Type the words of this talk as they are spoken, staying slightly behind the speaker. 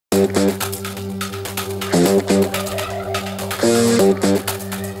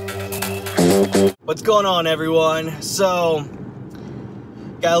What's going on, everyone? So,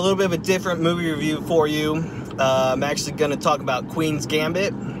 got a little bit of a different movie review for you. I'm actually going to talk about Queen's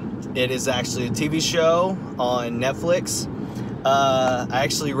Gambit. It is actually a TV show on Netflix. I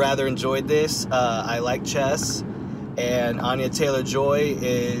actually rather enjoyed this. I like chess, and Anya Taylor-Joy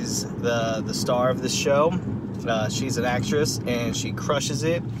is the star of this show. She's an actress, and she crushes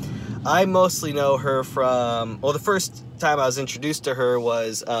it. I mostly know her from, well, the first time I was introduced to her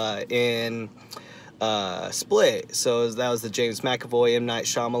was in Split. So that was the James McAvoy, M. Night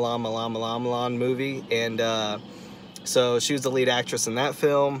Shyamalan movie. And so she was the lead actress in that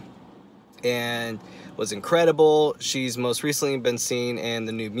film and was incredible. She's most recently been seen in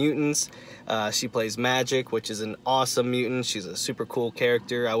The New Mutants. She plays Magic, which is an awesome mutant. She's a super cool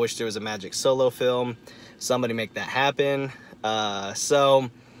character. I wish there was a Magic solo film. Somebody make that happen. So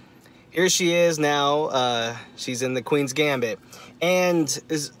here she is now. She's in the Queen's Gambit. And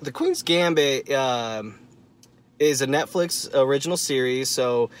the Queen's Gambit is a Netflix original series,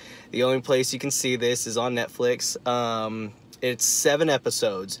 so the only place you can see this is on Netflix. It's 7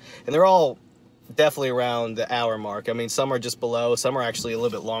 episodes, and they're all definitely around the hour mark. I mean, some are just below, some are actually a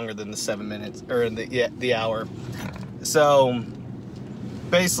little bit longer than the 7 minutes, or the hour. So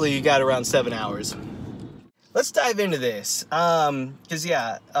basically you got around 7 hours. Let's dive into this, because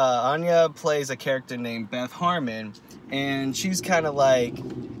yeah, Anya plays a character named Beth Harmon, and she's kind of like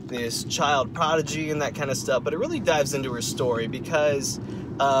this child prodigy and that kind of stuff, but it really dives into her story because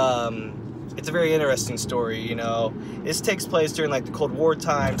it's a very interesting story. You know, this takes place during like the Cold War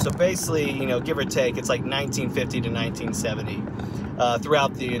time, so basically, you know, give or take, it's like 1950 to 1970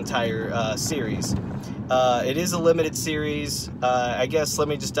 throughout the entire series. It is a limited series. I guess let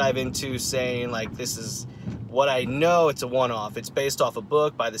me just dive into saying, like, this is what I know. It's a one-off. It's based off a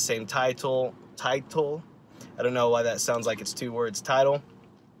book by the same title. I don't know why that sounds like it's 2 words, title.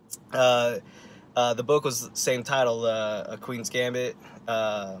 The book was the same title, A Queen's Gambit.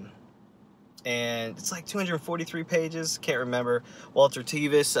 And it's like 243 pages. Can't remember. Walter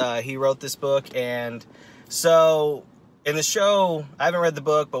Tevis, he wrote this book. And so in the show, I haven't read the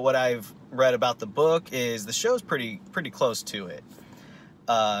book, but what I've read about the book is the show's pretty close to it.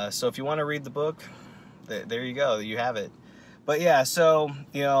 So if you want to read the book, there you go, you have it. But yeah, so,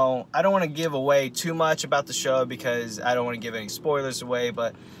 you know, I don't want to give away too much about the show because I don't want to give any spoilers away,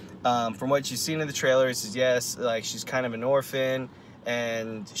 but from what you've seen in the trailers is, yes, like, she's kind of an orphan,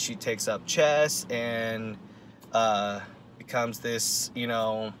 and she takes up chess and becomes this, you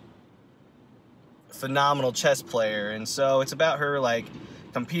know, phenomenal chess player. And so it's about her, like,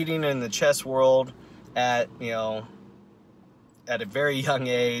 competing in the chess world at, you know, at a very young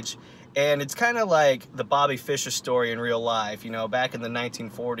age. And it's kind of like the Bobby Fischer story in real life. You know, back in the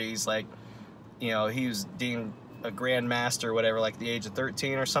 1940s, like, you know, he was deemed a grandmaster or whatever, like the age of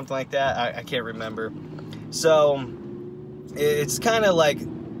 13 or something like that. I can't remember. So it's kind of like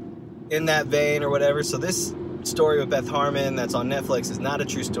in that vein or whatever. So this story with Beth Harmon that's on Netflix is not a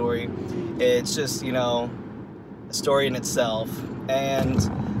true story. It's just, you know, a story in itself. And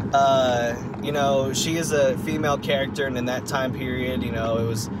you know, she is a female character, and in that time period, you know, it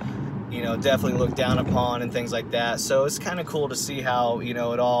was, you know, definitely looked down upon and things like that. So it's kind of cool to see how, you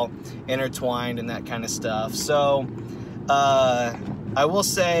know, it all intertwined and that kind of stuff. So I will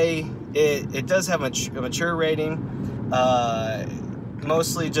say it does have a mature rating,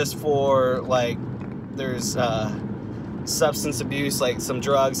 mostly just for, like, there's substance abuse, like some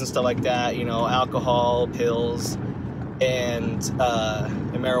drugs and stuff like that, you know, alcohol, pills, and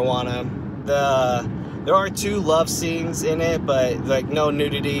marijuana. There are 2 love scenes in it, but, like, no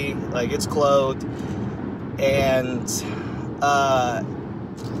nudity. Like, it's clothed. And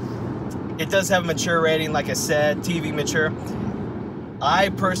it does have a mature rating, like I said, TV mature. I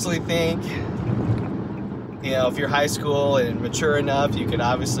personally think, you know, if you're high school and mature enough, you can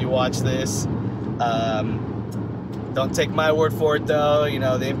obviously watch this. Don't take my word for it, though. You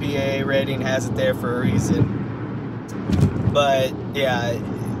know, the MPAA rating has it there for a reason. But, yeah,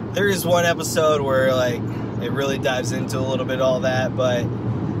 there is one episode where, like, it really dives into a little bit all that, but,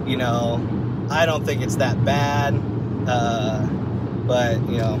 you know, I don't think it's that bad, but,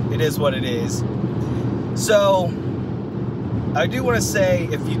 you know, it is what it is. So, I do want to say,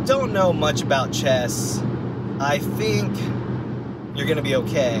 if you don't know much about chess, I think you're going to be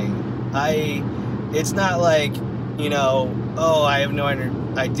okay. It's not like, you know, oh, I have no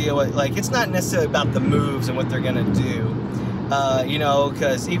idea what, like, it's not necessarily about the moves and what they're going to do. You know,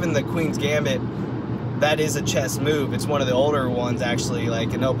 because even the Queen's Gambit, that is a chess move. It's one of the older ones, actually,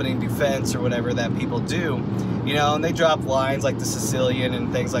 like an opening defense or whatever that people do, you know, and they drop lines like the Sicilian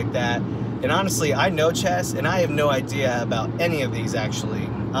and things like that. And honestly, I know chess, and I have no idea about any of these, actually.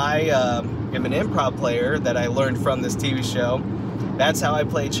 I am an improv player that I learned from this TV show. That's how I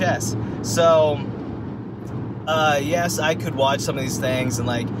play chess. So, yes, I could watch some of these things and,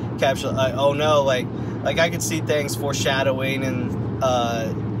 like, capture, oh no, like I could see things foreshadowing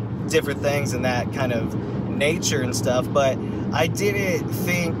and different things in that kind of nature and stuff, but I didn't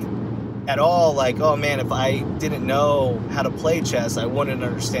think at all, like, oh man, if I didn't know how to play chess, I wouldn't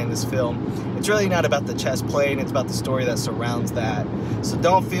understand this film. It's really not about the chess playing, it's about the story that surrounds that. So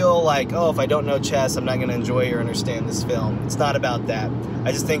don't feel like, oh, if I don't know chess, I'm not going to enjoy or understand this film. It's not about that.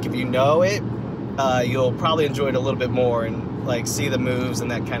 I just think if you know it, you'll probably enjoy it a little bit more and, like, see the moves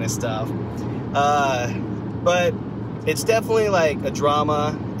and that kind of stuff. But it's definitely like a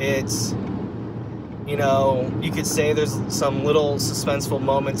drama. It's, you know, you could say there's some little suspenseful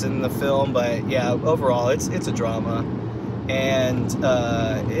moments in the film, but yeah, overall it's a drama. And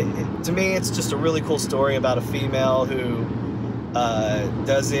to me, it's just a really cool story about a female who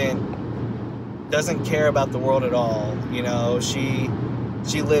doesn't care about the world at all. You know, she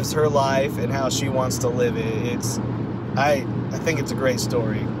lives her life and how she wants to live it. I think it's a great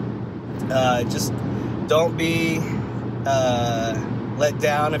story. Just don't be let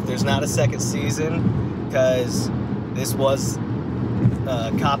down if there's not a second season, because this was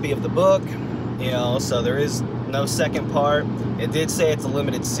a copy of the book, you know, so there is no second part. It did say it's a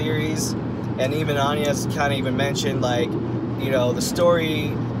limited series, and even Anya's kind of even mentioned, like, you know, the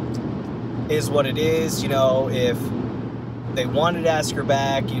story is what it is. You know, if they wanted to ask her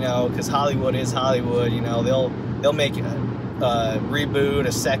back, you know, because Hollywood is Hollywood, you know, they'll make a reboot,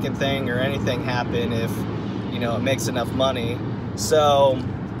 a second thing, or anything happen if, you know, it makes enough money. So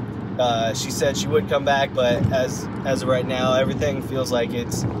she said she would come back, but as of right now, everything feels like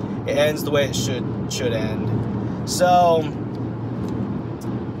it ends the way it should end. So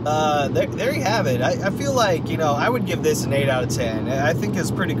there you have it. I feel like, you know, I would give this an 8 out of 10. I think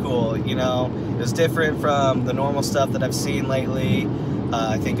it's pretty cool. You know, it's different from the normal stuff that I've seen lately.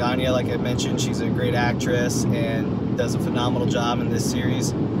 I think Anya, like I mentioned, she's a great actress and does a phenomenal job in this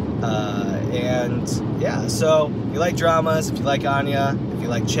series. And yeah, so if you like dramas, if you like Anya, if you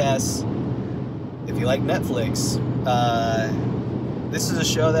like chess, if you like Netflix, this is a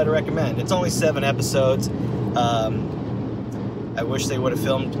show that I recommend. It's only 7 episodes. I wish they would have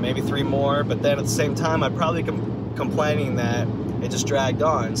filmed maybe 3 more, but then at the same time, I'd probably complaining that it just dragged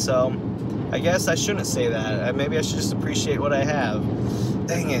on. So I guess I shouldn't say that. Maybe I should just appreciate what I have.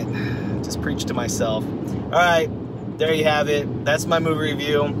 Dang it. Just preach to myself. Alright, there you have it. That's my movie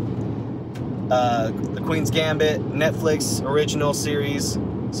review. The Queen's Gambit, Netflix original series.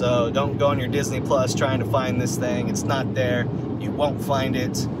 So don't go on your Disney Plus trying to find this thing. It's not there. You won't find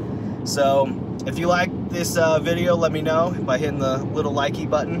it. So if you like this video, let me know by hitting the little likey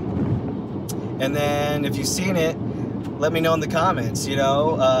button. And then if you've seen it, let me know in the comments, you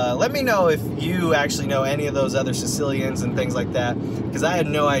know. Let me know if you actually know any of those other Sicilians and things like that, because I had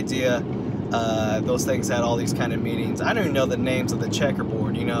no idea those things had all these kind of meanings. I don't even know the names of the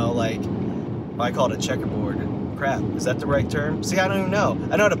checkerboard, you know, like, I call it a checkerboard. Crap, is that the right term? See, I don't even know.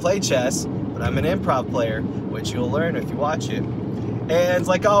 I know how to play chess, but I'm an improv player, which you'll learn if you watch it. And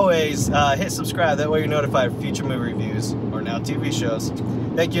like always, hit subscribe. That way you're notified of future movie reviews, or now TV shows.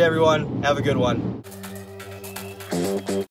 Thank you, everyone. Have a good one.